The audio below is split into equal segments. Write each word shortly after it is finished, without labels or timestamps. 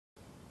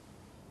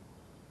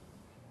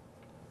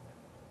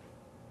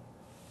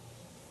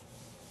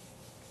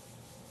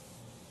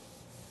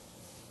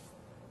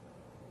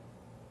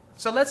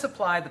So let's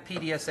apply the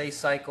Pdsa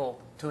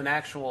cycle to an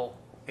actual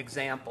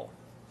example.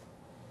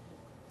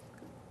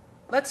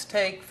 Let's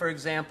take, for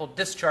example,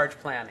 discharge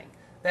planning.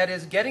 That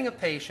is, getting a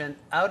patient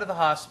out of the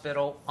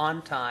hospital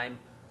on time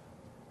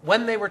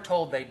when they were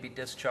told they'd be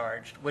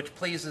discharged, which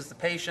pleases the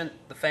patient,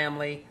 the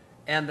family,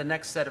 and the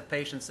next set of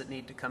patients that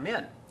need to come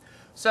in.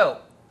 So,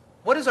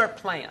 what is our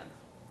plan?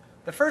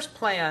 The first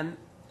plan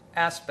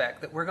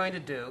aspect that we're going to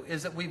do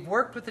is that we've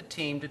worked with the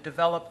team to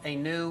develop a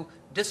new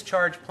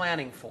discharge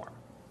planning form.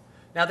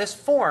 Now, this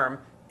form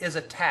is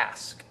a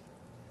task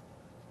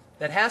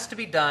that has to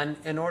be done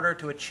in order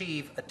to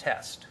achieve a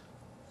test.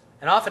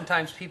 And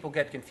oftentimes people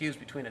get confused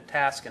between a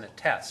task and a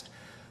test.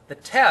 The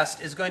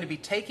test is going to be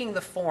taking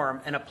the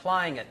form and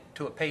applying it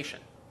to a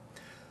patient.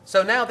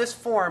 So now this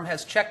form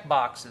has check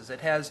boxes. It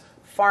has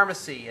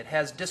pharmacy. It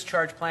has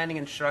discharge planning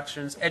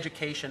instructions,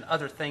 education,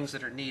 other things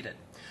that are needed.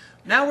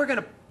 Now we're going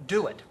to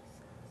do it.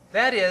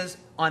 That is,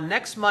 on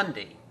next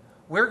Monday,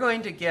 we're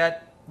going to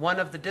get one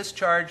of the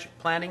discharge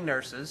planning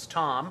nurses,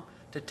 Tom,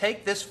 to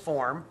take this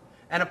form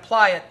and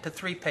apply it to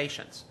 3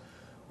 patients.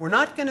 We're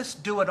not going to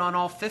do it on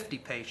all 50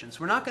 patients.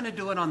 We're not going to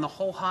do it on the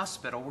whole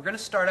hospital. We're going to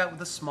start out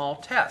with a small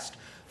test.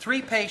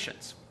 3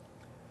 patients.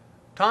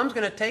 Tom's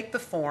going to take the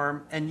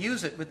form and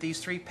use it with these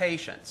 3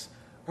 patients.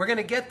 We're going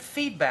to get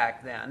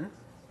feedback then.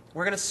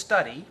 We're going to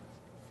study.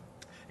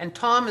 And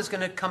Tom is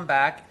going to come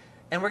back,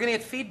 and we're going to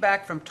get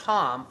feedback from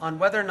Tom on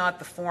whether or not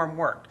the form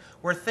worked.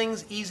 Were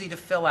things easy to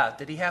fill out?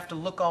 Did he have to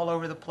look all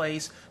over the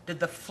place?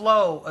 Did the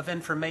flow of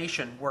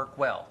information work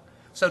well?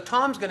 So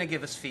Tom's going to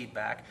give us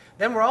feedback.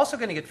 Then we're also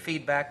going to get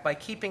feedback by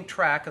keeping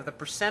track of the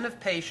percent of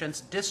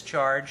patients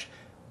discharged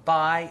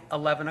by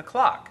 11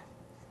 o'clock.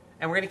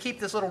 And we're going to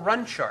keep this little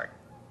run chart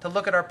to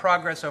look at our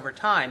progress over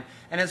time.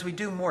 And as we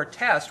do more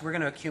tests, we're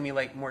going to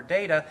accumulate more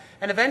data.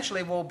 And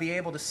eventually we'll be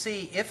able to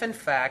see if, in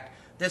fact,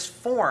 this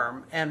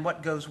form and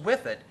what goes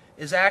with it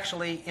is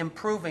actually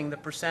improving the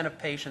percent of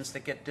patients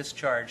that get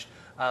discharged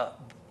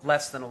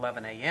less than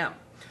 11 a.m.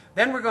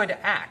 Then we're going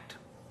to act.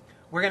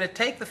 We're going to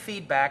take the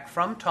feedback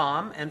from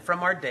Tom and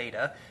from our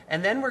data,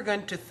 and then we're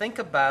going to think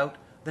about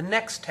the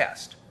next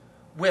test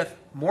with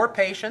more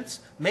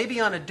patients, maybe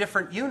on a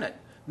different unit.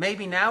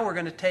 Maybe now we're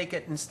going to take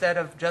it, instead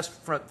of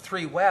just from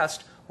 3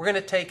 West, we're going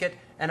to take it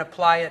and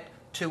apply it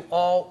to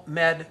all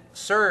med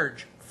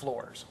surge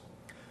floors.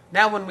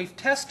 Now, when we've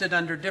tested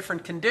under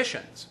different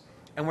conditions,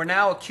 and we're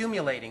now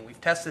accumulating, we've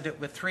tested it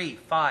with 3,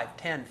 5,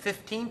 10,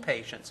 15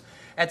 patients,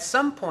 at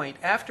some point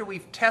after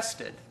we've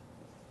tested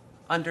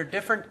under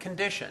different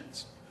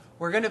conditions,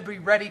 we're going to be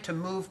ready to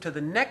move to the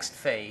next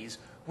phase,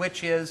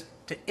 which is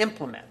to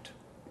implement.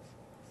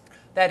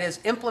 That is,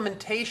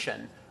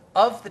 implementation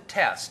of the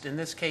test, in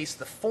this case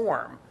the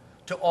form,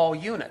 to all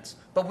units.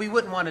 But we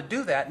wouldn't want to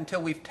do that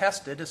until we've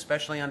tested,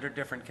 especially under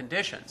different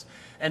conditions.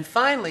 And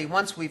finally,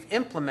 once we've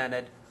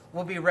implemented,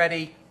 we'll be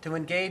ready to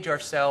engage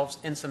ourselves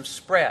in some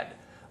spread.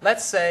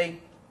 Let's say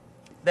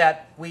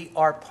that we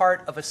are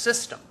part of a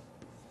system,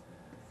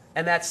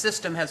 and that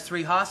system has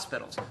 3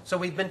 hospitals. So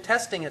we've been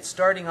testing it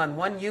starting on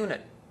 1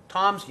 unit,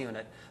 Tom's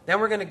unit. Then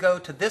we're going to go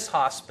to this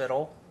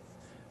hospital.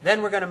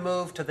 Then we're going to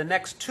move to the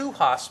next 2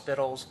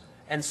 hospitals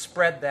and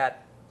spread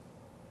that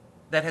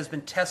has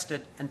been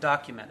tested and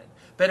documented.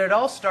 But it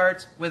all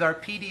starts with our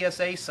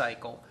Pdsa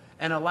cycle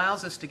and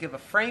allows us to give a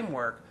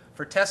framework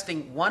for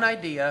testing one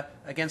idea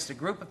against a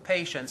group of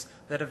patients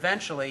that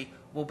eventually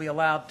will be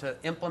allowed to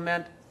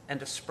implement and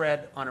to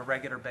spread on a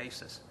regular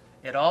basis.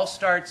 It all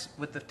starts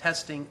with the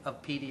testing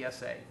of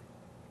Pdsa.